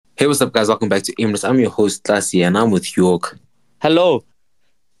Hey, what's up, guys? Welcome back to Aimless. I'm your host, Lassie, and I'm with York. Hello.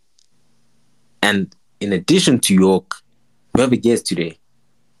 And in addition to York, we have a guest today.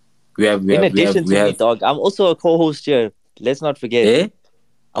 We have, we In have, we have, addition we to me, have. dog, I'm also a co-host here. Let's not forget. Eh?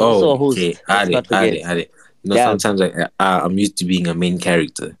 I'm also Oh, a okay. host. Let's Hade, not forget. Hade, Hade. Damn. Sometimes I'm used to being a main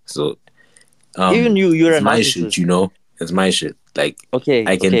character, so Even you're it's a my shit. narcissist. It's my shit. Like Okay,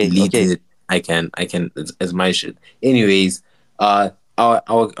 I can okay, delete okay. it. I can. It's my shit. Anyways,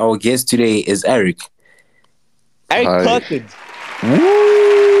 our guest today is Eric. Eric Hi. Perkins. Woo!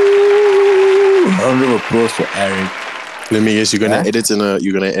 Round of applause for Eric. Let me guess. Huh?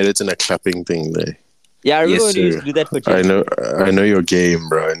 You're gonna edit in a clapping thing there. Yeah, I remember Yes, when you used sir. to do that for I Jess. know. I know your game,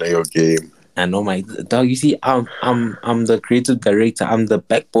 bro. I know your game. I know my dog. You see, I'm the creative director. I'm the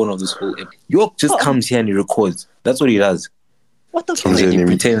backbone of this whole. York just Oh, comes here and he records. That's what he does, what the and fuck? Comes then he in.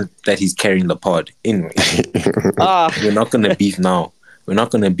 pretends that he's carrying the pod. Anyway, Ah, we're not gonna beef now. We're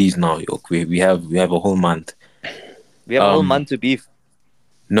not gonna beef now, York. We have a whole month. we have a whole Um, month to beef.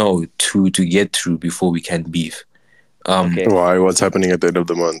 no, to get through before we can beef. Okay. Why? What's happening at the end of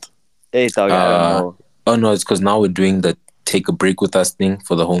the month? Hey, dog, I don't Uh, know. oh no, it's because now we're doing the take a break with us thing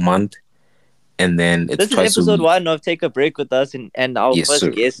for the whole month, and then it's This is twice a episode week. 1 of Take a Break with Us, and our Yes, first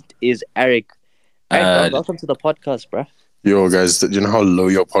sir. guest is Eric. Eric, Uh, dog, welcome to the podcast, bruh. Yo, guys, do you know how low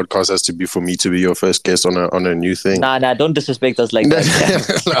your podcast has to be for me to be your first guest on a new thing? Nah, don't disrespect us like that.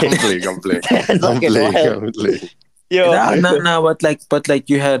 I'm playing. I'm playing. That's I'm fucking playing. wild. I'm playing. Yo. no, but like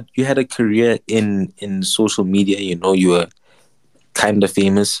you had a career in social media. You were kind of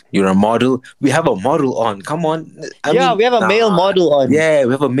famous. You're a model. We have a model on. Come on. Yeah, we have a male model on. Yeah,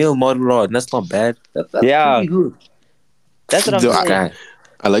 we have a male model on. That's not bad. That's Yeah. pretty good. That's what I'm Dude, This saying. guy,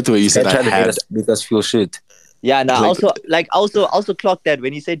 I like the way you this guy said I trying to had. make us feel shit. Yeah, no, Like- also clock that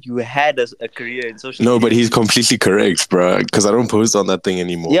when he said you had a career in social No, media. but he's completely correct, bro. Because I don't post on that thing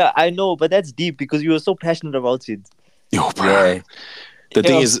anymore. Yeah, I know, but that's deep because you were so passionate about it. Yo, bro. Yeah. The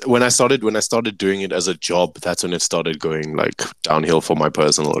thing Yeah. is, when I started doing it as a job, that's when it started going like downhill for my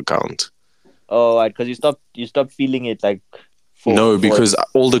personal account. Oh, right, because you stopped feeling it like. Because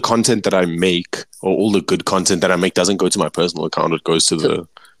all the content that I make, or all the good content that I make, doesn't go to my personal account. It goes to the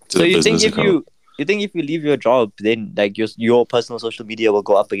So you think business if account. you think if you leave your job, then like your personal social media will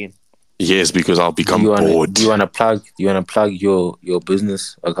go up again? Yes, because I'll become Do you wanna, bored. do you wanna plug? Do you wanna plug your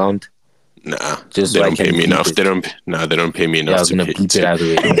business account? Nah, Just they so I don't can pay me beep enough. it. They don't pay me Yeah, I enough was to gonna pay. beep it either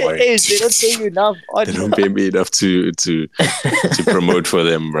way. Don't worry. Hey, they don't pay you enough. Oh, They don't pay me enough to promote for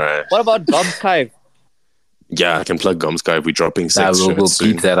them, bruh. what about Dom's Skype? Yeah, I can plug Gumsky. We're dropping Nah, sex we'll shirts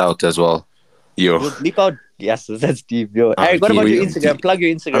soon. beep that out as well. Yo, You'll bleep out. Yes, that's deep, yo. Ah, Eric, what about okay, your we- Instagram? Plug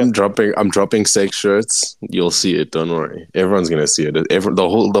your Instagram. I'm dropping sex shirts. You'll see it. Don't worry. Everyone's gonna see it.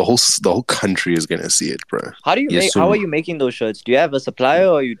 The whole country is gonna see it, bro. How do you Yes, make? sir. How are you making those shirts? Do you have a supplier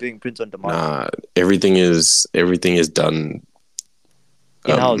or are you doing print on demand? Nah, everything is done.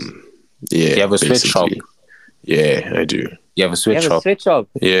 In house. Yeah. Do you have a sweatshop? basically. Yeah, I do. You have a You sweatshop. have a sweatshop.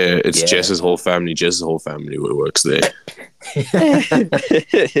 Yeah, it's Yeah. Jess's whole family. Jess's whole family who works there.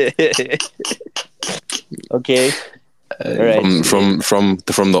 Okay. All right. From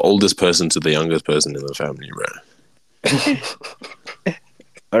the oldest person to the youngest person in the family, bro.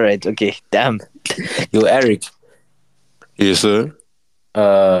 All right. Okay. Damn. Yo, Eric, Yes, sir.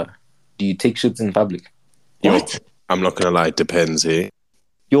 do you take shits in public? Yo, What? I'm not gonna lie. It depends. Hey.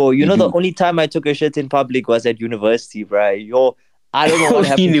 Yo, you know the do. only time I took a shit in public was at university, bro. Yo, I don't know what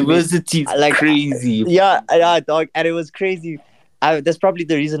happened. to me. University is Like, crazy. Yeah, dog, and it was crazy. That's probably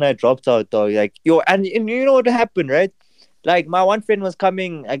the reason I dropped out, dog. Like, yo, and you know what happened, right? Like, my one friend was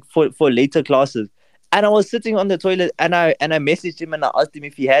coming like for later classes, and I was sitting on the toilet, and I messaged him and I asked him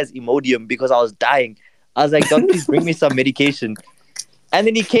if he has Imodium because I was dying. I was like, dog, please bring me some medication. And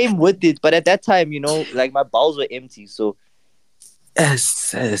then he came with it, but at that time, like my bowels were empty, so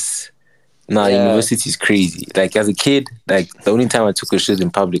Yes. Nah, Yeah. university is crazy. Like as a kid, like the only time I took a shit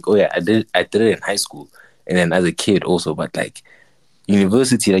in public, oh yeah, I did it in high school, and then as a kid also. But like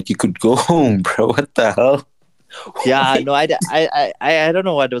university, like you could go home, bro. What the hell? yeah, no, I don't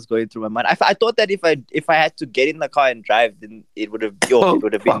know what was going through my mind. I thought that if I had to get in the car and drive, then it would have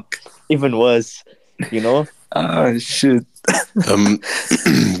been Fuck. even worse, you know. Ah, shit.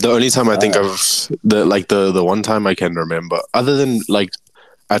 The only time I think of the one time I can remember, other than like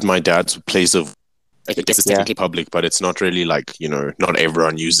at my dad's place of, I guess it's Yeah. technically public, but it's not really like not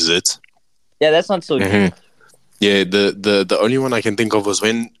everyone uses it. Yeah, that's not so deep. Mhm. Yeah, the only one I can think of was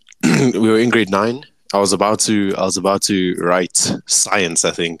when we were in grade 9. I was about to write science,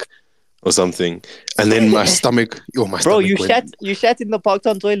 I think, or something, and then my stomach, Bro, stomach you went- shat in the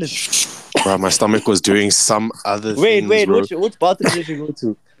Parktown toilet. Bro, my stomach was doing some other Wait, things, bro. which bathroom did you go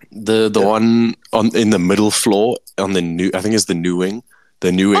to? The one on in the middle floor on the new, I think it's the new wing.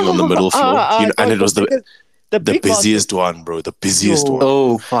 The new wing on the middle floor. And it was the the big busiest one, bro. The busiest Yo. one.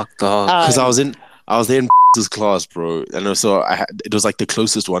 Oh fuck, dog. Because I was there in this class, bro, and so it was like the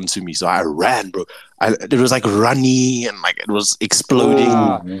closest one to me. So I ran, bro. It was like runny and like it was exploding.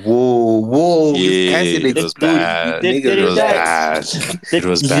 Whoa! This guy said Yeah, it was exploding. bad. Nigga, It was relax. bad. It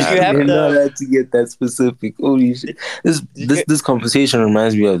was Did you bad. have You're bro. not allowed to get that specific. Holy shit! This conversation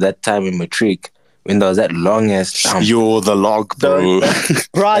reminds me of that time in matric when there was that long ass stump. You're the log, bro.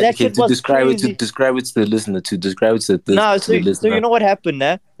 bro, Like, that okay, shit was describe crazy. it to the listener. To describe it to the No, to the so listener. you know what happened,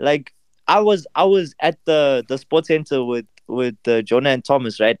 eh? Like I was at the sports center with Jonah and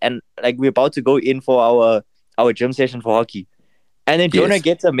Thomas, right? And like we're about to go in for our gym session for hockey, and then Jonah Yes.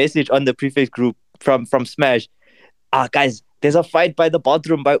 gets a message on the prefect group from Smash. Guys, there's a fight by the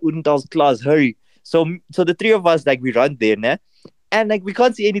bathroom by Udendal's class. Hurry! So the three of us like we run there, nah? And like we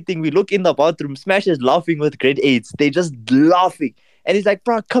can't see anything. We look in the bathroom. Smash is laughing with grade eights. They just laughing, and he's like,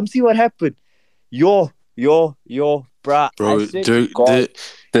 "Bro, come see what happened." Yo, bruh. I Bro, said to God.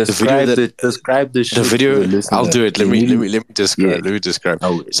 Describe the shit the video, to the listener. I'll do it. Let me describe. Yeah. Let me describe.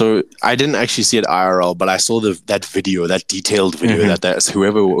 Oh, So I didn't actually see it IRL, but I saw that video, that detailed video Mhm. that's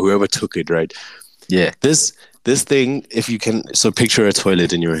whoever took it, right? yeah. This thing, if you can, so picture a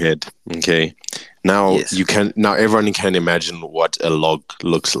toilet in your head, okay? Now Yes. now everyone can imagine what a log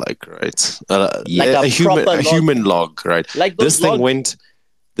looks like, right? Yeah. Like a human proper log. human log, right? Like those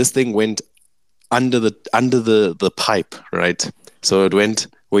This thing went under the pipe, right? So it went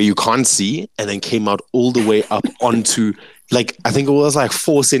where you can't see and then came out all the way up onto, like, I think it was like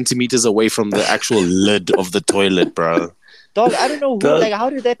 4 centimeters away from the actual lid of the toilet, bro. Dog, I don't know who, Dog. like how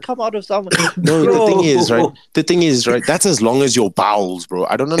did that come out of someone? No, Yo. the thing is, right, that's as long as your bowels, bro.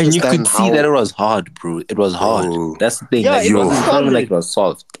 I don't And you understand could how. see that it was hard, bro. It was hard. Bro. That's the thing. Yeah, like, it was it's not even like solid. it was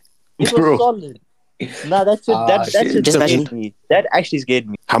soft. It was Bro. solid. Nah, that shit shit. scared me. That actually scared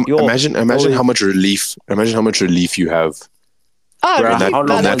me. Imagine how much relief. Imagine how much relief you have Ah, Bruh, relief. how long-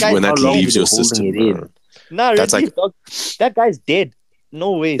 Nah, when that how long leaves were your they holding system, it in? bro. Nah, That's relief, dog. That guy's dead.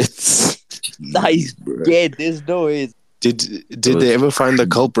 No way. It's, Nah, he's Bruh. dead. There's no way. did they ever find the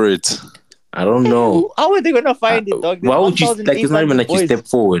culprit? I don't know. How are they gonna find it, dog? Why would you like? It's not even like you boys. step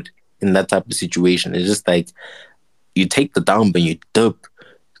forward in that type of situation. It's just like you take the dump and you dip.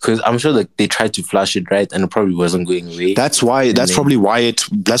 Because I'm sure like they tried to flush it, right, and it probably wasn't going away. That's why. That's then- probably why it.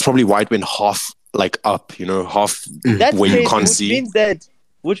 That's probably why it went half like up. You know, half That's where crazy, you can't which see.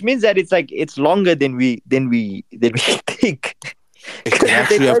 means that it's like it's longer than we think. It could If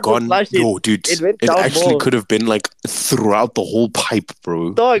actually they have tried to gone. flush it, No, dude. it went It down actually more. could have been like throughout the whole pipe,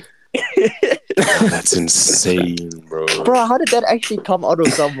 bro. Dog, That's insane, bro. bro, how did that actually come out of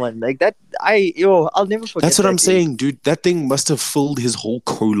someone like that? I'll never forget. That's what that I'm day. saying, dude. That thing must have filled his whole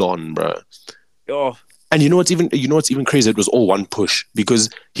colon, bro. Yo, And you know what's even crazy? It was all one push because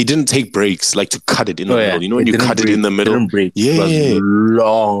he didn't take breaks like to cut it in the middle. You know when you didn't cut break. it in the middle? It didn't break. Yeah. It was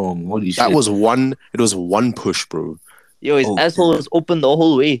long. Holy shit. That was one. It was one push, bro. his Oh, asshole was open the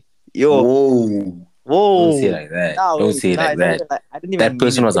whole way. Yo, Whoa. whoa. Don't say it like that. Nah, Don't wait, say it nah, like that. I didn't even That mean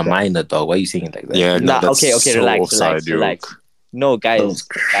person it was a like that. minor, dog. Why are you saying it like that? Yeah, no, Nah, that's okay, so relax, offside, relax. No, That was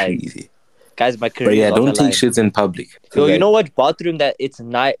guys, crazy. my career But yeah, is on don't the take line. shits in public. Yo, you Like, know what bathroom that it's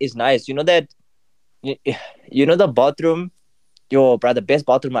is nice. You know that, you know the bathroom. Yo, bro, the best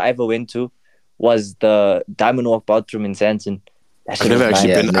bathroom I ever went to was the Diamond Walk bathroom in Santon. That I've shit never was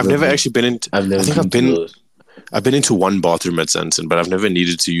actually nice. been. Yeah, I've never actually been in. I've never I think been I've to been. those. I've been into one bathroom at Santon, but I've never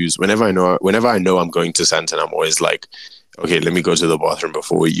needed to use. Whenever I know I'm going to Santon, I'm always like, okay, let me go to the bathroom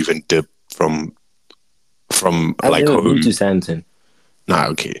before we even dip from I've like never home. been to Santon. Nah,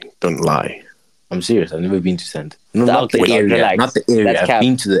 okay, don't lie. I'm serious. I've never been to Santon. No, Nah, not okay, the dog, area. relax. Not the area. That's I've cap.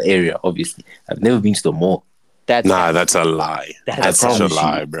 been to the area, obviously. I've never been to the mall. That's Nah, that's a lie. That's That's such a promise you.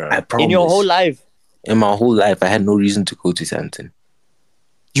 lie, bro. I promise. in your whole life. In my whole life, I had no reason to go to Santon.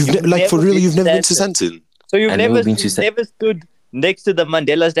 You've You've like for never real, been you've to never been to Santon. Santon. So you've I've never never been to never stood next to the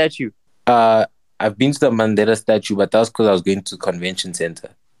Mandela statue. I've been to the Mandela statue, but that was because I was going to the convention center.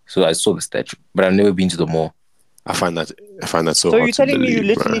 So I saw the statue, but I've never been to the mall. I find that so. So hard you're to telling me you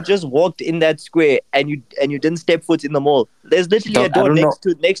believe, literally bro. just walked in that square and you didn't step foot in the mall. There's literally Dog, a I door don't know.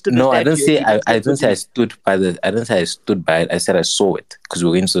 next to the No, statue. I didn't and say you I step didn't foot say I in. stood by the I didn't say I stood by it. I said I saw it because we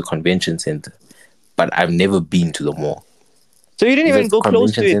were going to the convention center. But I've never been to the mall. So you didn't Is even that go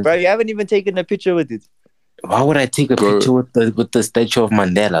close to convention it, bro. center? You haven't even taken a picture with it. Why would I take a Bro. picture with the statue of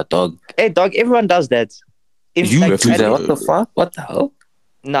Mandela, dog? Hey, dog, everyone does that. You have do to- that? What the fuck? What the hell?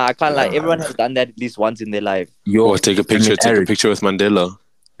 Nah, I can't lie. Nah. Everyone has done that at least once in their life. Yo, Or take a picture. Take a picture with Mandela.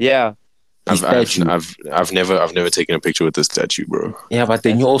 Yeah. The statue. I've never taken a picture with this statue, bro. Yeah, but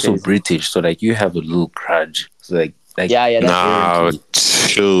then That's you're also crazy. British, so like you have a little grudge. So like Yeah, that's Nah,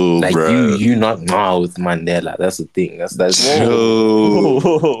 chill, like bro. you not now with Mandela. That's the thing. That's Chill,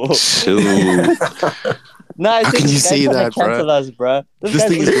 Whoa. chill. Nah, I How think can you this guy's say trying that, to cancel bro? us, bro. This This guy's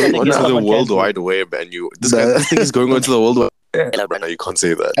thing is really trying going to onto get the someone World canceled. Wide Web, and this thing is going onto the World Wide. No, you can't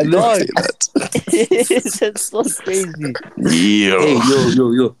say that. You can't Dog. say that. That's so crazy. Hey, Yeah.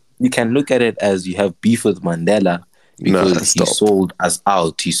 yo. You can look at it as you have beef with Mandela Nah, because he stop. sold us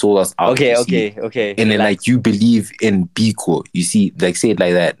out. He sold us out. Okay, you see. okay. And then Relax. like you believe in Biko. You see, like say it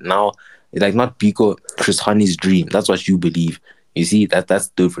like that. Now, like not Biko, Chris Honey's dream. That's what you believe. You see, that's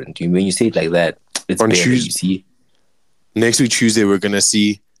different. When you say it like that, it's On better. Tues- You see. Next week Tuesday, we're gonna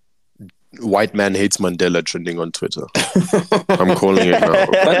see "White Man Hates Mandela" trending on Twitter. I'm calling it now.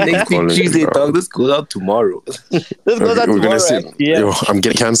 But next week calling it Tuesday, now. dog. This goes out tomorrow. This goes out We're tomorrow, gonna see. actually, yeah. Yo, I'm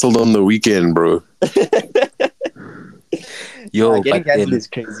getting cancelled on the weekend, bro. Yo, Getting but cancelled then is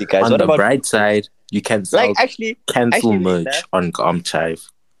crazy, guys. on What the about bright side, you can sell like actually cancel wait, merch nah. on Gomchive.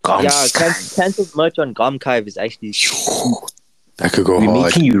 Yeah, cancelled merch on Gomchive is actually That could go We're hard.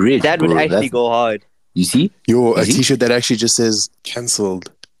 making you rich, that would bro. actually go hard. You see? Yo, a You see? T-shirt that actually just says "cancelled."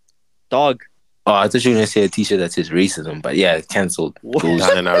 Dog. Oh, I thought you were gonna say a T-shirt that says racism, but yeah, cancelled. Goes Nah,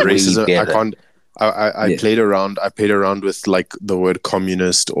 way racism. I better. can't. I Yeah. played around. I played around with like the word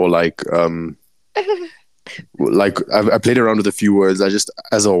communist or like I played around with a few words. I just,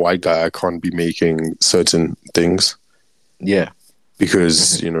 as a white guy, I can't be making certain things Yeah,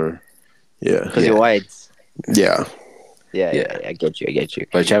 because yeah, Because you're white. yeah. Yeah, I get you.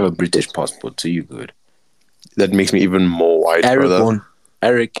 but you have a British passport, so you good. That makes me even more white, Eric brother. won.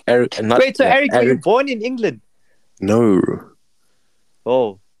 Eric, not Wait, so yeah, Eric, were you born in England? No,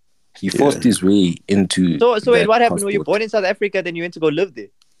 Oh. he forced his way into. So wait, that what happened? Were you passport. born in South Africa, then you went to go live there?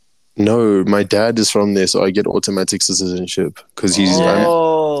 no. My dad is from there, so I get automatic citizenship because he's.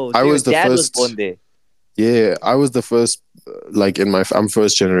 Oh, I so your was the dad was first- born there. Yeah, I was the first. Like I'm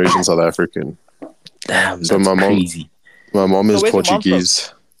first generation South African. Damn, So that's my mom- crazy. My mom is where's your mom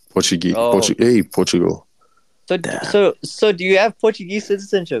Portuguese. Portuguese. Oh. Portugal. So do you have Portuguese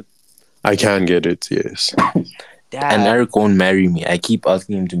citizenship? I can get it. Yes. Damn. And Eric won't marry me. I keep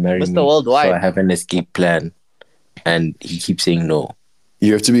asking him to marry Mr. me, Worldwide. so I have an escape plan, and he keeps saying no.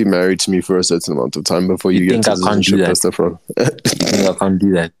 You have to be married to me for a certain amount of time before you, You get think I can't do citizenship. that? That's the problem. You think I can't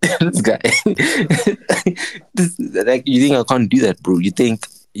do that? This guy. Like, you think I can't do that, bro? You think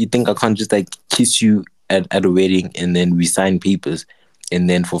I can't just like kiss you at a wedding and then we sign papers and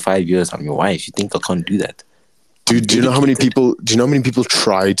then for 5 years I'm your wife? You think I can't do that? Dude, do you know how many people? Do you know how many people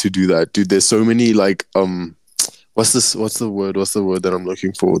try to do that? Dude, there's so many like What's the word? What's the word that I'm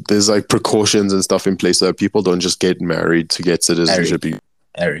looking for? There's like precautions and stuff in place so that people don't just get married to get citizenship.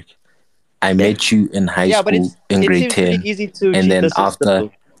 Eric, I met you in high Yeah, but school in it grade seems 10. really easy to And cheat then the system. after,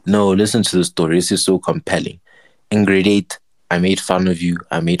 no, listen to the story. This is so compelling. In grade 8, I made fun of you.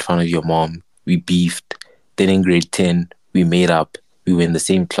 I made fun of your mom. We beefed. Then in grade 10, we made up. We were in the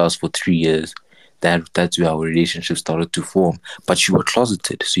same class for 3 years. That's where our relationship started to form. But you were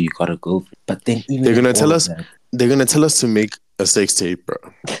closeted, so you got a girlfriend. But then even They're gonna with tell all us. of that, They're gonna tell us to make a sex tape, bro.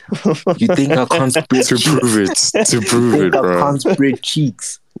 you think I can't spread To cheeks? prove it. To You prove it, think I bro. can't spread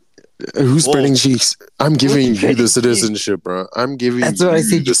cheeks? Who's Whoa. spreading cheeks? I'm giving you spreading the cheeks? citizenship, bro. I'm giving That's what I you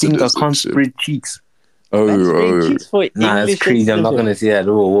said. the You think I can't citizenship. spread cheeks? That's straight Oh, cheeks for Nah, English that's crazy. I'm not citizenship. gonna say that.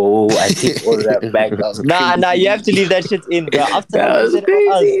 Whoa. I take all of that back. That was Nah, crazy. you have to leave that shit in, bro. After That what you was said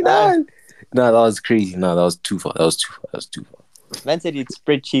about us, crazy, man. man. No, that was crazy. No, that was too far. That was too far. Man said he'd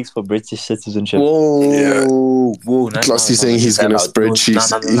spread cheeks for British citizenship. Whoa, Yeah. whoa. Plus, he's saying he's gonna spread cheeks.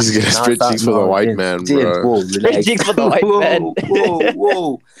 He's gonna spread cheeks for the white man, bro. Whoa, Spread relax. cheeks for the white man.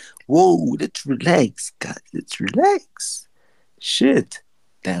 Whoa. Let's relax, guys. Let's relax. Shit.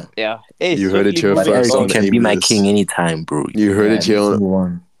 Damn. Yeah. Hey, You heard it swiftly here But moving first Eric, on you along. can be my Aimless. king anytime, bro. You heard it here Let's on. move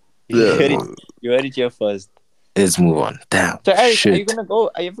on. You Yeah. heard it here first. Let's move on. Damn. So Eric, Shit. are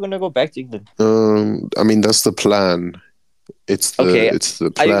you ever gonna go back to England? I mean, that's the plan. It's the Okay. it's the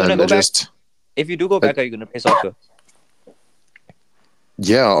Are you gonna plan. go I back? just If you do go back, are you gonna play soccer?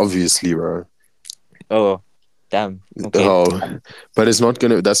 yeah, obviously, bro. Oh, damn. Okay. Oh, but it's not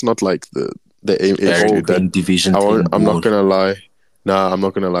gonna. That's not like the aim Eric, issue. you're That playing Division 10 I'm ball. not gonna lie. Nah, I'm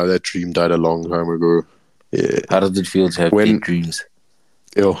not gonna lie. That dream died a long time ago. Yeah. How does it feel to have When- big dreams?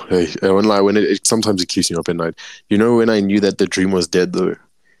 Oh, hey, I won't lie. When it sometimes it keeps me up at night. You know when I knew that the dream was dead though,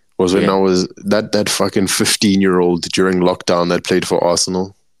 was when Yeah. I was that fucking 15-year-old during lockdown that played for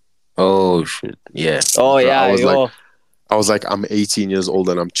Arsenal. Oh, shit. Yeah. Oh yeah. I was yo. I was like, I'm 18 years old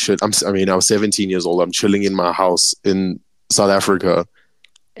and I'm chill. I was 17 years old. I'm chilling in my house in South Africa,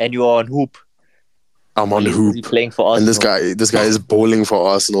 and you are on hoop. I'm Or on listen, hoop, playing for and Arsenal. this guy is bowling for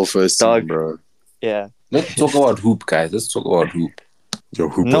Arsenal first team, Dog. bro. Yeah. Let's talk about hoop, guys. Let's talk about hoop. Yo,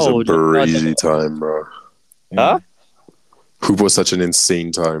 hoop was a No, let's not. crazy time, bro. Huh? Hoop was such an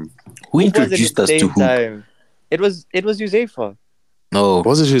insane time. Who Hoop was an introduced us to insane hoop? time. It was Yuzefa. No,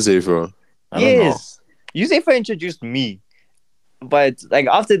 Was it Josefa? I don't know. Yes. Yuzefa introduced me. But like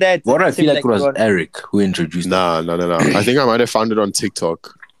after that, What I it seemed feel like like it was everyone Eric who introduced us. Nah. I think I might have found it on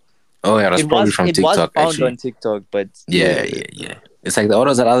TikTok. Oh yeah, that's probably from it was TikTok found actually. on TikTok, but Yeah. It's like what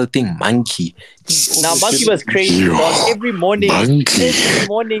was that other thing? Monkey. now Monkey was crazy, Yo, dog. Every morning. Monkey. Every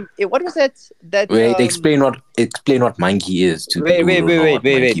morning. What was that? Wait, explain what monkey is to Wait, people who wait, don't wait, know wait, what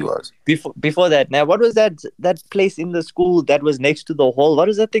wait, monkey wait. was. Before that, now what was that place in the school that was next to the hall? What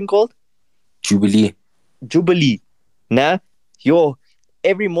was that thing called? Jubilee. Jubilee. Nah, yo,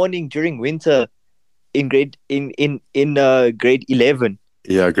 every morning during winter in grade 11,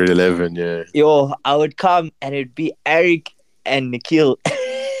 Yeah, grade 11, yeah. yo, I would come and it'd be Eric and Nikhil. And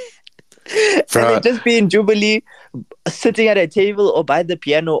they'd Bruh, just be in Jubilee, sitting at a table or by the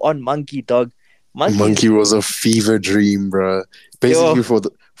piano on Monkey, dog. Monkeys, Monkey was a fever dream, bruh. yo, Basically, for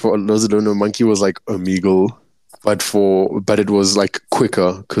those who don't know, Monkey was like Omegle, but it was like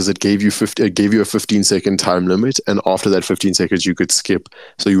quicker because it gave you a 15-second time limit, and after that 15 seconds you could skip.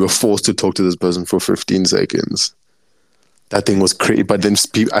 So you were forced to talk to this person for 15 seconds. That thing was crazy, but then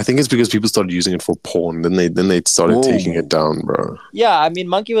I think it's because people started using it for porn. Then they started taking it down, bro. yeah. I mean,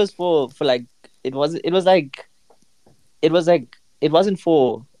 Monkey was for like it wasn't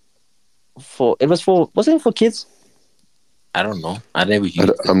for it was for wasn't it for kids? I don't know. I never used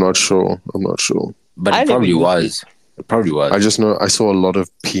it. I'm not sure. I'm not sure. But I it never probably used was. It probably was. I just know I saw a lot of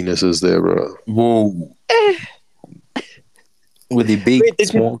penises there, bro. Whoa. Were they big, Wait,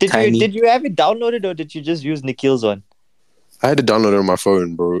 small, tiny? did you have it downloaded or did you just use Nikhil's one? I had to download it on my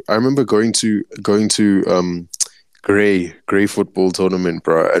phone, bro. I remember going to Grey football tournament,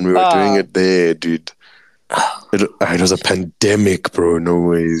 bro, and we were doing it there, dude. It was a pandemic, bro. No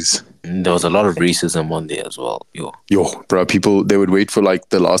ways. There was a lot of racism on there as well. Yo, Bro, people, they would wait for like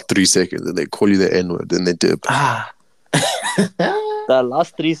the last 3 seconds and they call you the N-word, then they dip. The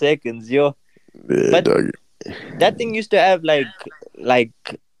last 3 seconds, yo. Yeah, But dog. that thing used to have like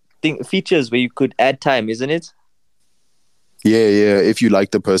features where you could add time, isn't it? Yeah. If you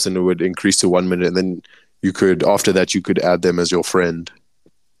like the person, it would increase to 1 minute, and then after that, you could add them as your friend.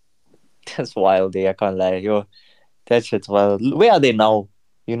 That's wild, I can't lie, yo. That shit's wild. Where are they now?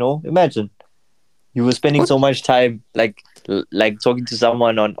 You know, imagine you were spending so much time like talking to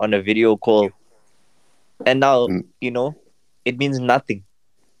someone on a video call, and now Mm. it means nothing.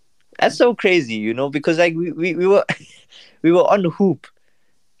 That's so crazy, because like we were we were on Hoop,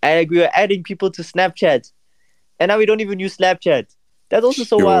 and like, we were adding people to Snapchat, and now we don't even use Snapchat. That's also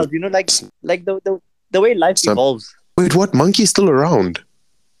so Yo, wild, like the way life Snap- evolves. Wait, what? Monkey's still around?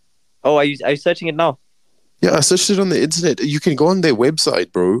 Oh, are you searching it now? Yeah, I searched it on the internet. You can go on their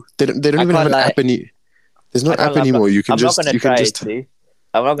website, bro. They don't I even have can't an lie. app There's no I can't app lie. anymore. You can I'm not just gonna you can try just it. See?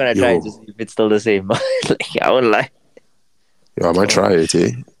 I'm not gonna try it to Yo. see if it's still the same. Like, I won't lie. Yeah, I might try it, eh?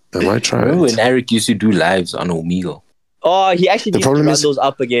 I might try remember it. when Eric used to do lives on Omegle? Oh, he actually The needs to problem run is- those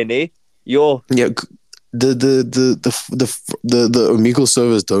up again, eh? Yo, Yeah, the Omegle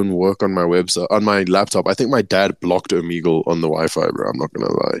servers don't work on my website on my laptop. I think my dad blocked Omegle on the Wi-Fi, bro. I'm not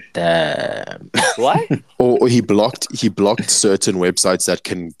gonna lie. Damn. what? Or he blocked certain websites that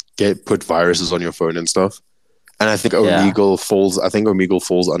can put viruses on your phone and stuff. And I think Yeah. Omegle falls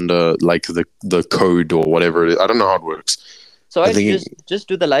under like the code or whatever it is. I don't know how it works. So I I think just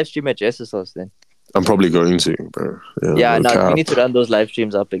do the live stream at Jess's house then. I'm probably going to, bro. Yeah, no no, we cap. need to run those live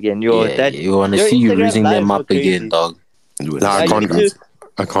streams up again. Yo, Yeah, you want to your see you Instagram raising them lives were up again, crazy. dog. You wanna Nah, see I you can't. need to-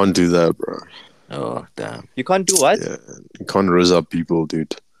 I can't do that, bro. Oh, damn. You can't do what? Yeah, you can't raise up people,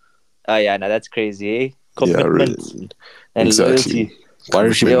 dude. Oh yeah, no, that's crazy, eh? Yeah, Commitment really. and Exactly. loyalty. What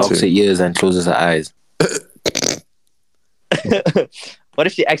if she Commitment blocks to- her ears and closes her eyes? What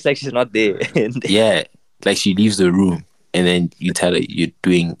if she acts like she's not there? Yeah, like she leaves the room and then you tell her you're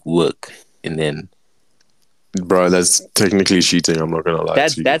doing work and then Bro, that's technically cheating. I'm not gonna lie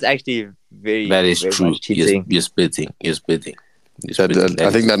to you. that's actually very that is very true. much cheating. You're spitting. I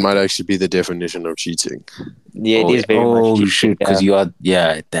think that might actually be the definition of cheating. Yeah, it is very much cheating. Shit, because you are,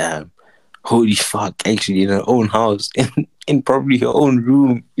 damn. Holy fuck, actually in her own house, in probably her own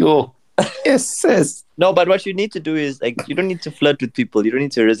room. Yo, yes. No, but what you need to do is like you don't need to flirt with people. You don't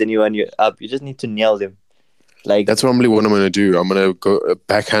need to raise anyone up. You just need to nail them. Like That's probably what I'm gonna do. I'm gonna go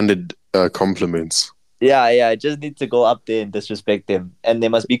backhanded compliments, yeah. I just need to go up there and disrespect them, and they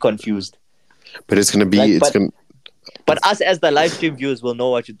must be confused. but it's gonna be Like, it's but- gonna But us as the live stream viewers will know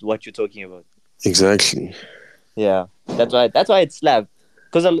what you're talking about. Exactly. Yeah, that's why it's slapped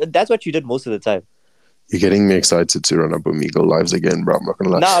because that's what you did most of the time. You're getting me excited to run up Amigo lives again, bro. I'm not gonna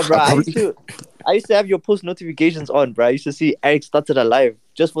lie. Nah, bro, I probably I used to have your post notifications on, bro. I used to see Eric started a live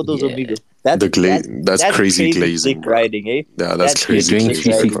just for those Yeah. amigos. That's that's that's crazy crazy glazing, dick bro. riding, eh? Yeah, that's That's You're crazy crazy doing dick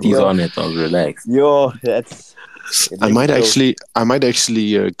glazing. I'm not riding, gonna 360s lie. yo, on it, dog. Relax. yo. It I let me might know. actually, I might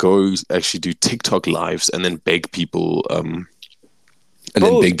actually go actually do TikTok lives and then beg people, and then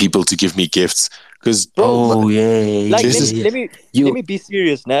Bro, beg people to give me gifts because bro, Oh yeah, like yeah, this let is me yeah. let me let You me be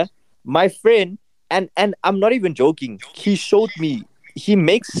serious now. My friend, and I'm not even joking. He showed me he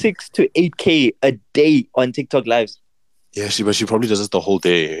makes 6 to 8K a day on TikTok lives. yeah, but she probably does it the whole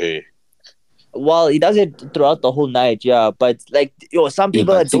day. Hey. Well, he does it throughout the whole night, yeah. But like, yo, some yeah,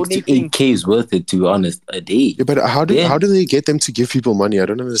 people are but 68 donating. k is worth it, to be honest, a day. Yeah, but how Then do they get them to give people money? I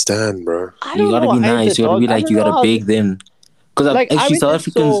don't understand, bro. I you don't gotta know be either, nice. You gotta dog. be I like, don't you know gotta how beg this. them. Because Like, actually, South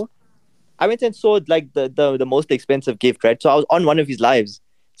Africans, I went and saw like the most expensive gift, right? So I was on one of his lives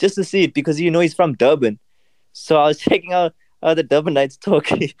just to see it because he's from Durban. So I was checking out how the Durbanites talk,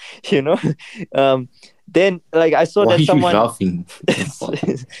 you know. Um, then like I saw why are that you someone. laughing?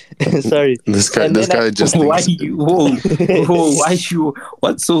 Sorry, This and then I. guy just Why thinks. you? Whoa, whoa! Why you?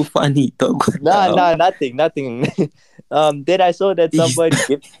 What's so funny, dog? What the Nah, hell? nah, nothing. Then I saw that somebody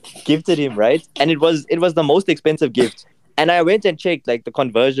gifted him, right, and it was the most expensive gift. And I went and checked like the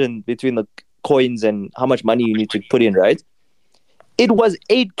conversion between the coins and how much money you need to put in, right? It was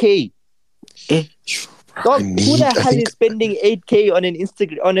 8K. Eh, I Dog, who the need. I hell think is spending 8K on an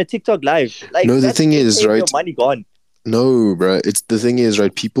Instagram on a TikTok live? Like no. The that's thing is, 8K of your right? money gone. No, bro. It's the thing is,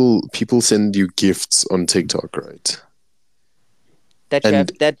 right? People send you gifts on TikTok, right? That you have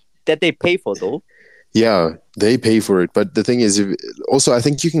And that they pay for though. yeah, they pay for it. But the thing is, also, I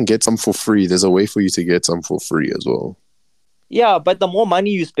think you can get some for free. There's a way for you to get some for free as well. Yeah, but the more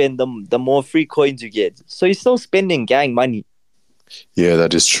money you spend, the more free coins you get. So you're still spending gang money, Yeah,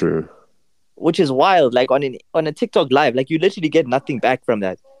 that is true. which is wild. Like on a TikTok live, like you literally get nothing back from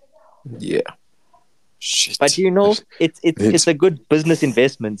that. yeah. But Shit. it's It's a good business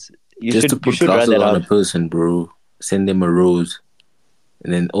investment. You Just to should you put should run glasses that on a out. person, bro. Send them a rose,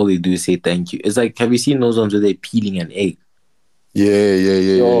 and then all they do is say thank you. It's like, have you seen those ones where they're peeling an egg, Yo,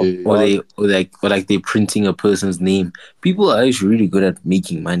 yeah. or dog. like they're printing a person's name? People are actually really good at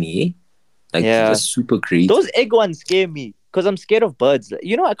making money, eh? Like Yeah, that's super those creative. egg ones scare me because I'm scared of birds.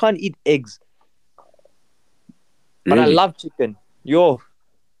 You know, I can't eat eggs, but I Really. love chicken. Yo,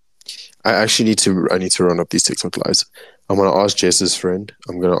 I actually I need to run up these TikTok lives. I'm gonna ask Jess's friend.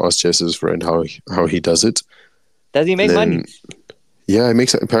 I'm gonna ask Jess's friend how he does it, does he and make then money? yeah, it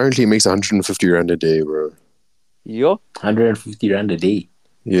makes 150 rand a day, bro. Yo, 150 rand a day.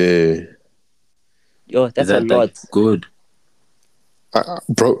 Yeah, yo, Is that's a that like lot. good?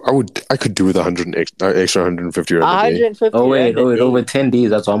 bro, I could do with 100 extra 150 rand a day. 150 rand Oh a wait, over day. 10 days,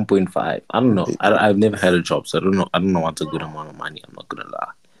 that's 1.5. I don't know. I've never had a job, so I don't know what's a good amount of money. I'm not gonna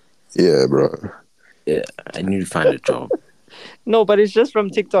lie. Yeah, bro. Yeah, I need to find a job. No, but it's just from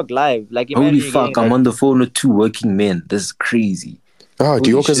TikTok Live. Like, Holy imagine you're getting fuck, I'm like, on the phone with two working men. This is crazy. Ah, Holy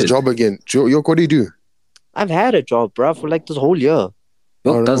Diok has a shit. job again. Diok, what do you do? I've had a job, bro, for like this whole year.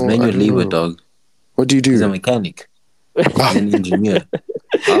 York does I manual don't labor, know. dog. What do you He's a do? mechanic. He's Ah, an engineer.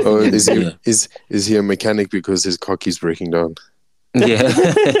 Half oh, an engineer. is he a mechanic because his car keeps breaking down? Yeah.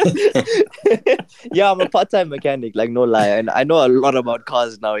 Yeah, I'm a part-time mechanic, like no lie, and I know a lot about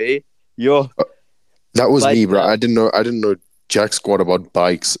cars now, eh? Yo, That was but me, bro. I didn't know jack squat about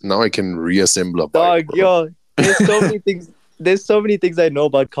bikes. Now I can reassemble a bike, dog, bro. yo, there's so many things. There's so many things I know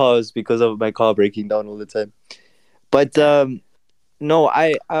about cars because of my car breaking down all the time. But no,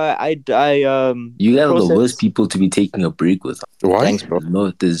 You the guys are the worst process. people to be taking a break with. Why? Thanks, bro.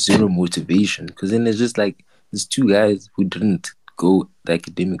 No, there's zero motivation. Because then it's just like, there's two guys who didn't go the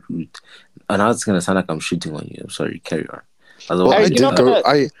academic route. And now it's going to sound like I'm shitting on you. I'm sorry, carry on. Well, I Eric, Otherwise, you're did not go.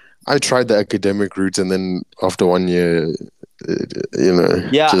 gonna. I tried the academic route, and then after 1 year, uh,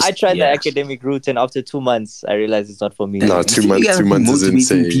 Yeah, I just tried the yeah. academic route, and after 2 months, I realized it's not for me. no. Like, you see, you guys Two be months is motivating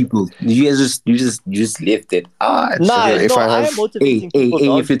insane. people. You guys you just left it. Ah, Nah, If no, I I am have motivating people, If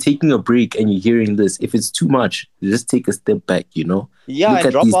dog. you're taking a break and you're hearing this, if it's too much, just take a step back, you know? Yeah, Look and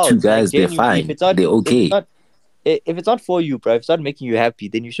at drop these two out. Like guys, they're genuinely, fine. They're if it's okay. not if it's not for you, bro, if it's not making you happy,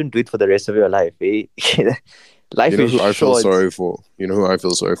 then you shouldn't do it for the rest of your life. Eh? you Life know is who I feel short. sorry for? You know who I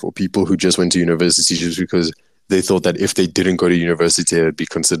feel sorry for? People who just went to university just because they thought that if they didn't go to university, it'd be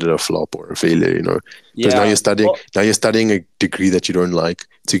considered a flop or a failure. You know, because Yeah. Well, now you're studying a degree that you don't like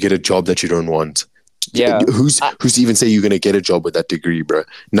to get a job that you don't want. yeah. Who's to even say you're gonna get a job with that degree, bro?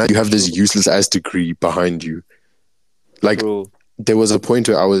 Now you have this True. useless ass degree behind you. Like True. there was a point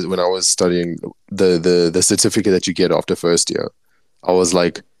where when I was studying the certificate that you get after first year, I was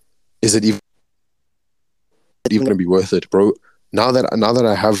like, is it even gonna be worth it, bro? Now that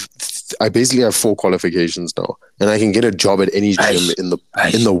I basically have 4 qualifications now, and I can get a job at any gym Aish, in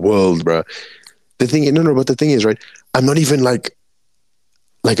aish. the world, bro. The thing, no, but the thing is, right? I'm not even like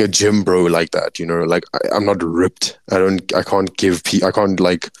a gym bro like that, you know. Like I'm not ripped. I can't I can't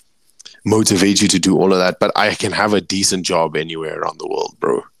like motivate you to do all of that, but I can have a decent job anywhere around the world,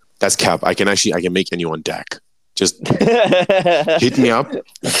 bro. That's cap. I can make anyone DAC. Just hit me up.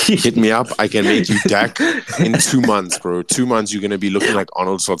 Hit me up. I can make you DAC in 2 months, bro. 2 months, you're gonna be looking like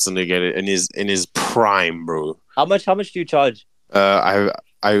Arnold Schwarzenegger in his prime, bro. How much do you charge?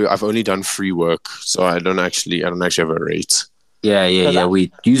 I've only done free work, so I don't actually have a rate. Yeah, yeah, Because yeah.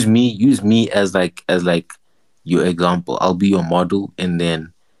 Wait, use me as like your example. I'll be your model, and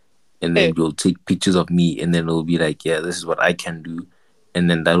then you'll take pictures of me, and then it'll be like, yeah, this is what I can do, and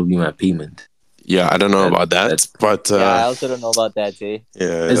then that'll be my payment. Yeah, I don't know That about that, that's but yeah, I also don't know about that, eh?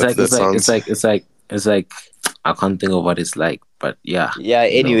 yeah, it's like that sounds. it's like I can't think of what it's like, but yeah, Yeah.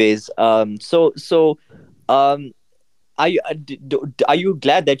 you know. Anyways, um, are you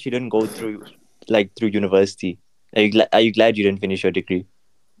glad that you didn't go through through university? Are you glad you didn't finish your degree?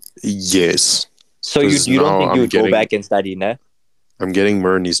 Yes, So you because you don't now think you would go back and study, nah? I'm getting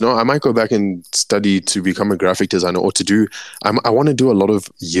Murnies. No, I might go back and study to become a graphic designer or to do. I want to do a lot of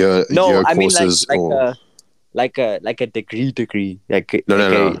No, year I mean courses or like a degree, no, no,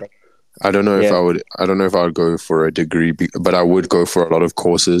 no. like I don't know if yeah. I would. I don't know if I would go for a degree, but I would go for a lot of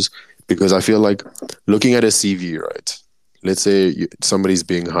courses because I feel like looking at a CV, right? Let's say somebody's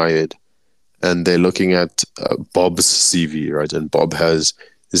being hired and they're looking at Bob's CV, right? And Bob has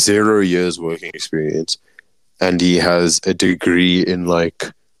 0 years working experience, and he has a degree in like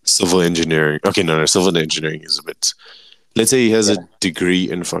civil engineering. Okay, no, civil engineering is a bit. Let's say he has a Yeah. degree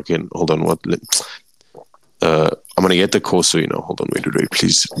in fucking. Hold on, what? I'm gonna get the course so you know. Hold on, wait.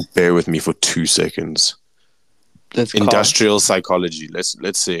 Please bear with me for 2 seconds. That's calm. Industrial psychology.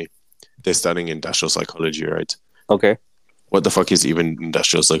 Let's say they're studying industrial psychology, right? Okay. What the fuck is even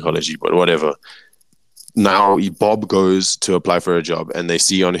industrial psychology? But whatever. Now Bob goes to apply for a job, and they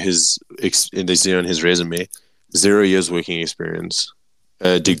see on his resume 0 years working experience,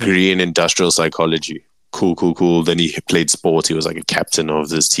 a Hmm. degree in industrial psychology. Cool, cool, cool. Then he played sports. He was like a captain of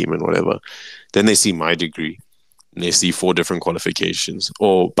this team and whatever. Then they see my degree, and they see 4 different qualifications.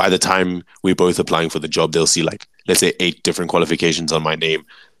 Or by the time we're both applying for the job, they'll see like let's say 8 different qualifications on my name.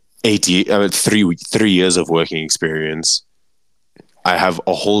 3 years of working experience. I have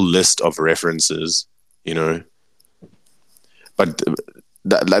a whole list of references, you know. But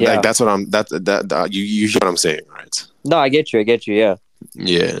like Yeah. that's what I'm that you hear what I'm saying, right? No, I get you. I get you. Yeah.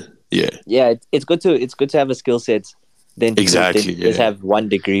 Yeah, yeah, Yeah. It's good to have a skill set than exactly. just Yeah, have one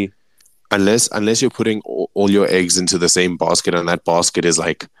degree. unless you're putting all your eggs into the same basket, and that basket is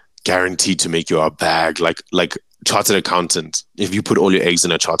like guaranteed to make you a bag, like chartered accountant. If you put all your eggs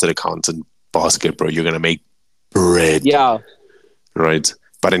in a chartered accountant basket, bro, you're gonna make bread, Yeah. right?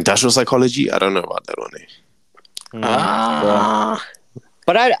 But industrial psychology, I don't know about that one. Eh? Yeah. Ah,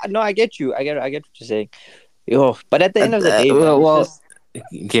 But I no, I get you. I get what you're saying. Yo, but at the end of the day, man, it's well, just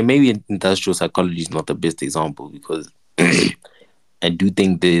okay, maybe industrial psychology is not the best example because I do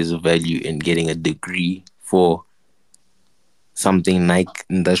think there is a value in getting a degree for something like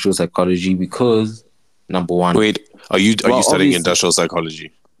industrial psychology because number one, Wait, are you well, studying obviously, industrial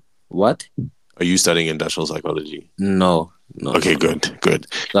psychology? what? Are you studying industrial psychology? No, no, no, Okay, no. good, good.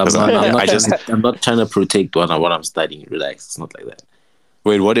 So Because I just I'm not trying to protect what I'm studying. Relax, it's not like that.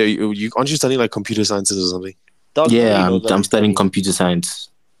 wait. What are you? Aren't you studying like computer sciences or something? dog. Nobody Yeah, knows what I'm he's studying studying. computer science.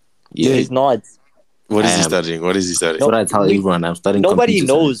 No, Yeah, Yeah. he's not. What I is he am. studying? What is he That's studying? what No, I tell everyone. I'm studying nobody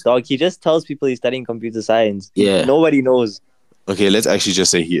computer knows, science. dog. He just tells people he's studying computer science. Yeah, Nobody knows. Okay, let's actually just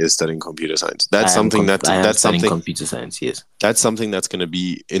say he is studying computer science. That's something I am studying computer science. Yes. that's gonna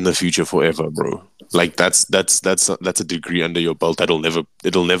be in the future forever, bro. Like that's a degree under your belt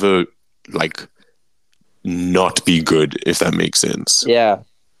it'll never like not be good if that makes sense. Yeah,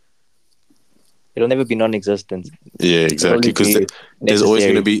 it'll never be non-existent. Yeah, It'll exactly. only Because be there's always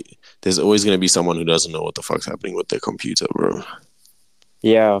gonna necessary. be there's always gonna be someone who doesn't know what the fuck's happening with their computer, bro.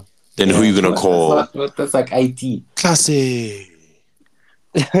 Yeah, Then who yeah. you gonna call? That's like IT. Classic.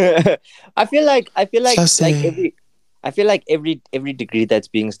 I feel like Classic. every degree that's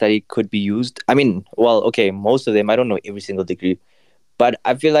being studied could be used. I mean, well, okay, most of them. I don't know every single degree, but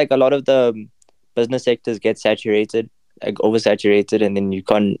I feel like a lot of the business sectors get saturated, like oversaturated, and then you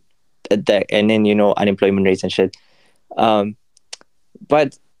can't. And then unemployment rates and shit. Um,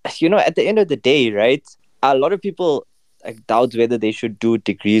 but at the end of the day, right? A lot of people. like doubts whether they should do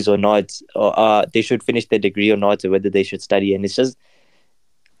degrees or not, or they should finish their degree or not, or whether they should study. And it's just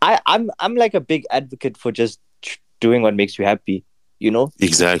I'm like a big advocate for just doing what makes you happy, you know,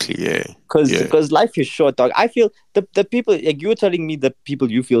 Exactly. Yeah. because Yeah. life is short, dog. I feel the people, like you were telling me, the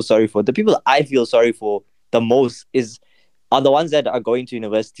people you feel sorry for, the people I feel sorry for the most are the ones that are going to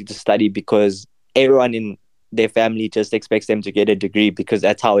university to study because everyone in their family just expects them to get a degree because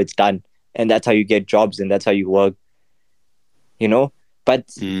that's how it's done, and that's how you get jobs, and that's how you work, you know. But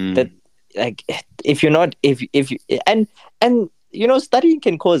that, Mm, like, if you're not, if you, and you know, studying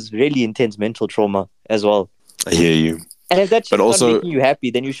can cause really intense mental trauma as well. I hear you. And if that But shit's not also, making you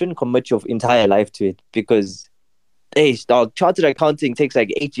happy, then you shouldn't commit your entire life to it, because hey, dog, chartered accounting takes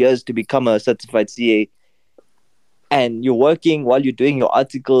like 8 years to become a certified CA, and you're working while you're doing your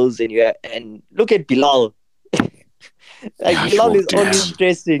articles, and look at Bilal. Like yeah, Bilal sure, is dude. always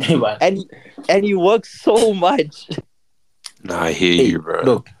stressing, But and he works so much. Nah, I hear hey, you, bro.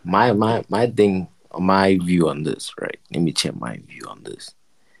 look, my thing, my view on this, right? Let me share my view on this.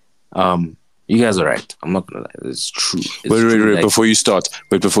 You guys are right. I'm not gonna lie. It's true. It's Wait, true. wait. Like, Before you start,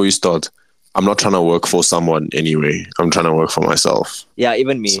 I'm not trying to work for someone anyway. I'm trying to work for myself. Yeah,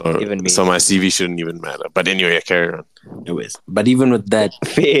 even me, So, even me. so my CV shouldn't even matter. But anyway, carry on. anyways, but even with that,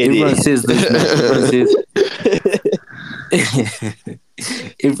 Fair. everyone says this, man. Everyone says,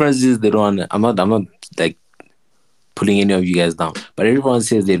 everyone says they don't. Want I'm not like putting any of you guys down. But everyone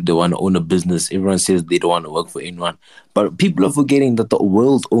says they want to own a business. Everyone says they don't want to work for anyone. But people are forgetting that the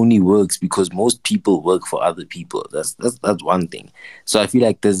world only works because most people work for other people. That's one thing. So I feel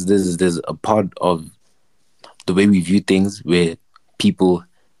like there's a part of the way we view things where people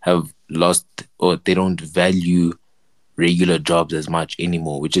have lost, or they don't value regular jobs as much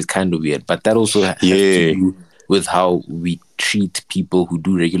anymore, which is kind of weird. But that also has to Yeah. do with how we treat people who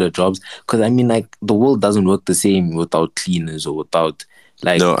do regular jobs. Because I mean, like, the world doesn't work the same without cleaners or without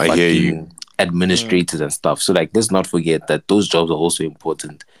like No, I hear you. fucking administrators and stuff. So like, let's not forget that those jobs are also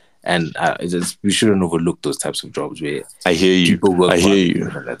important. And we shouldn't overlook those types of jobs where I hear you. people work I for hear other you.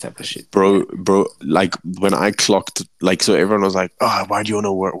 people and that type of shit. Yeah. Bro, like when I clocked, like, so everyone was like, oh, why do you want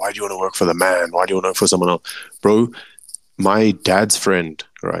to work? Why do you want to work for the man? Why do you want to work for someone else? Bro, my dad's friend,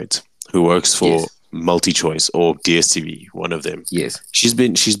 right, who works for Yes. MultiChoice or DSTV, one of them. Yes. She's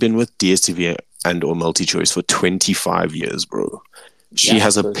been with DSTV and or MultiChoice for 25 years, bro. She Yeah.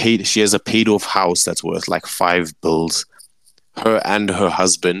 has a So paid off house that's worth like 5 bills. Her and her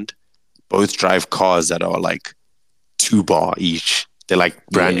husband both drive cars that are like 2 bar each. They're like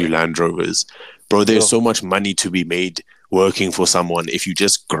brand new yeah. Land Rovers. Bro, there's Yo. so much money to be made working for someone if you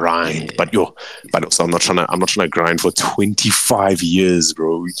just grind. Yeah. But also I'm not trying to grind for 25 years,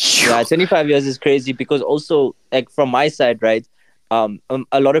 bro. Yeah, 25 years is crazy, because also, like, from my side, right?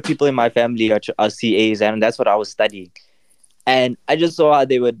 A lot of people in my family are CAs, and that's what I was studying. And I just saw how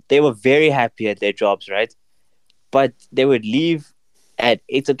they were very happy at their jobs, right? But they would leave at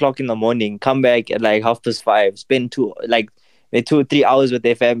 8 o'clock in the morning, come back at like 5:30, spend 2 or 3 hours with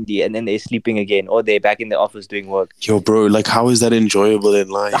their family, and then they're sleeping again, or they're back in the office doing work. Yo, bro, like how is that enjoyable in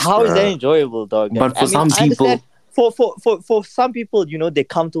life, How is that bro? enjoyable, dog? Like, But I for mean, some I understand people, for some people, they're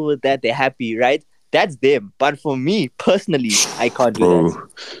comfortable with that, they're happy, right? That's them. But for me personally, I can't do that. Bro,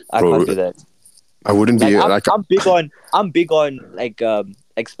 I bro, can't do that. I wouldn't Like, be I'm like I'm big on I'm big on like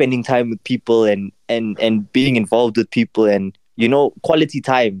spending time with people, and being involved with people, and quality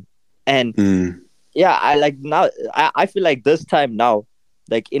time. And mm, yeah, I like now I feel like this time now,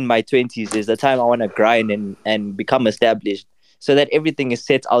 like in my 20s, is the time I want to grind and become established, so that everything is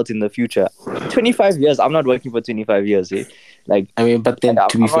set out in the future. 25 years, I'm not working for 25 years, eh? Like, I mean, but then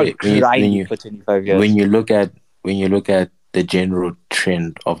to be I'm fair, not grinding for 25 when years. you look at the general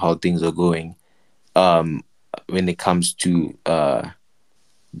trend of how things are going, um, when it comes to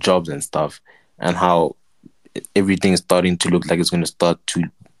jobs and stuff, and how everything's starting to look like it's going to start to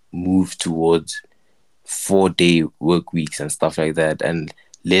move towards 4-day work weeks and stuff like that, and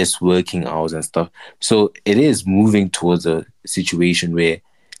less working hours and stuff. So it is moving towards a situation where,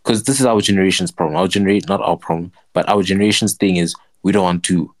 because this is our generation's problem, not our problem, but our generation's thing is, we don't want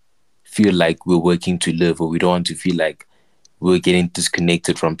to feel like we're working to live, or we don't want to feel like we're getting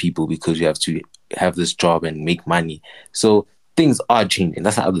disconnected from people because we have to have this job and make money. So things are changing.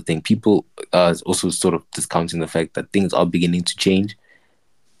 That's the other thing. People are also sort of discounting the fact that things are beginning to change,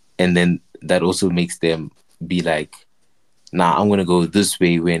 and then that also makes them be like, "Nah, I'm gonna go this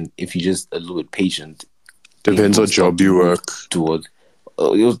way." When if you're just a little bit patient, things depends will what start job to you move work. towards.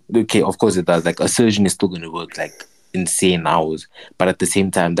 Okay, of course it does. Like, a surgeon is still gonna work like insane hours, but at the same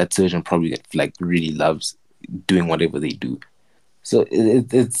time, that surgeon probably like really loves doing whatever they do. So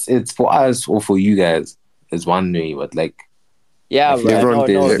it's for us or for you guys. is one way, but like I Yeah, feel bro. like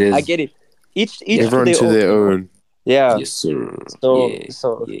Everyone, No, no, I there's get it. Each yeah, to everyone their to own, their you know. own. Yeah. yes sir, So yeah,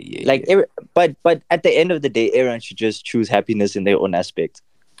 so yeah, yeah, like yeah, but at the end of the day, everyone should just choose happiness in their own aspect,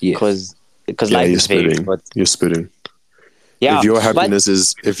 yes, because Yeah, life you're is varied. spitting. But You're spitting. yeah, but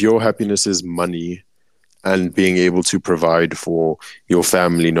If your happiness is money and being able to provide for your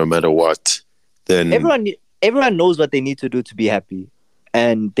family no matter what, then everyone everyone knows what they need to do to be happy,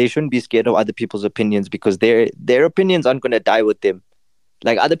 and they shouldn't be scared of other people's opinions, because their opinions aren't gonna die with them.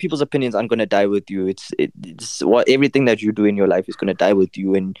 Like, other people's opinions aren't gonna die with you. It's what everything that you do in your life is gonna die with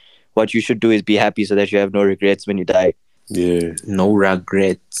you, and what you should do is be happy so that you have no regrets when you die. yeah, no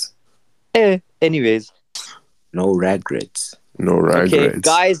regrets, Anyways, no regrets, no okay, regrets.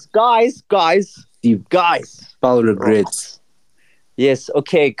 deep guys. foul Oh, regrets, yes,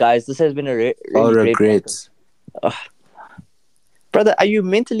 okay, guys. This has been a foul really great podcast. regrets. Brother, are you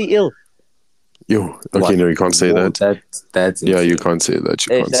mentally ill? Yo, okay, What? no, you can't say Whoa, that. that's Yeah, you insane. can't say that.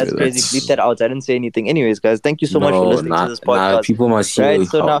 You Ish, can't say that's that. crazy. Bleep That's that out. I didn't say anything. Anyways, guys, thank you so much for no, listening to not this now. podcast. People must Right. hear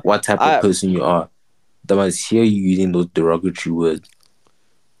So now, what type of person you are. They must hear you using those derogatory words,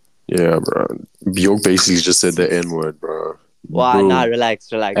 Yeah, bro. Bjork basically just said the N word, bro. wow, nah, bro.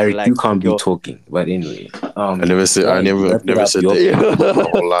 relax, Eric, you like can't be yo. talking. But anyway, I yeah, never, wrap I've it never up, said the yo. N word in my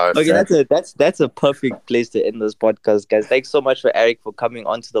whole Okay, life. Wrap. that's a perfect place to end this podcast, guys. Thanks so much for Eric for coming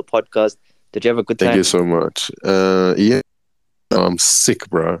onto the podcast. Did you have a good Thank you time? so much. Yeah, I'm sick,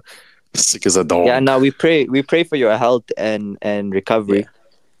 bro. Sick as a Yeah, dog. now we pray for your health and Yeah. recovery.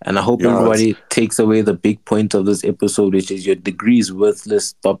 And I hope Yo, Uh, guys. everybody takes away the big point of this episode, which is your degree is worthless.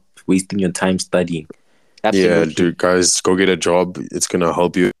 Stop wasting your time studying. Yeah, Absolutely. dude, guys, go get a job. It's gonna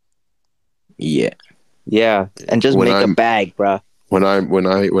help you. Yeah. Yeah, and just When make a I'm bag, bruh. when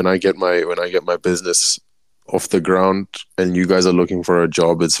I get my business off the ground and you guys are looking for a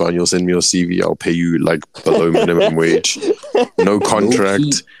job, it's fine. You'll send me your CV. I'll pay you like below minimum wage. No Low key.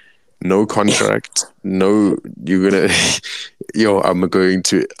 contract. No contract. No, you're gonna. Yo, I'm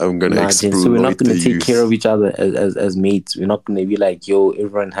gonna Nah, Jen, so we're not exploit gonna the take care of youth. each other as mates. We're not gonna be like, yo,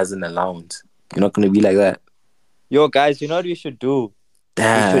 everyone has an allowance. We're not gonna be like that. Yo, guys, you know what we should do? We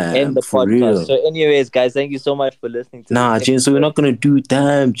should end Damn, the for podcast. real. So, anyways, guys, thank you so much for listening to this Nah, Jen, so we're episode. not gonna do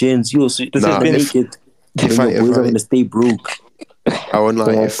damn, Jen. Yo, so This you're has Nah, gonna been. make it if when I your if boys are I gonna stay broke. I won't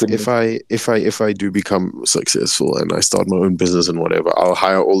lie. Oh my goodness. If I do become successful and I start my own business and whatever, I'll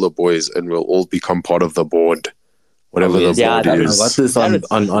hire all the boys and we'll all become part of the board, Oh whatever the yes, Yeah, board I that got is. this that would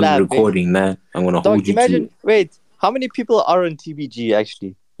on slap, eh? recording, man. I'm gonna Dog, hold you to imagine. it. Wait, how many people are on TBG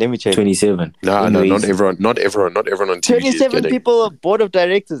actually? Let me check. 27. Nah, nah, Anyways, not everyone on TVG is 27 getting. people on board of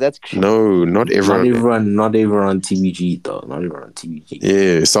directors. That's crazy. No, not everyone. not everyone on TBG though. Not everyone on TBG.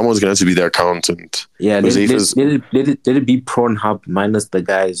 Yeah, someone's going to have to be the accountant. Yeah, Josephus, let it be Pornhub minus the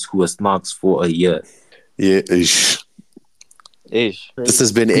guys who were snarks for a year. yeah. Ish. Ish. This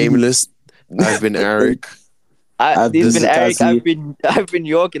has been aimless. I've been Eric. I've This has been been Eric. Kasi. I've been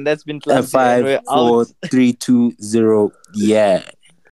York, and that's been Clumsy, and Five, we're out. four, three, two, zero. Yeah.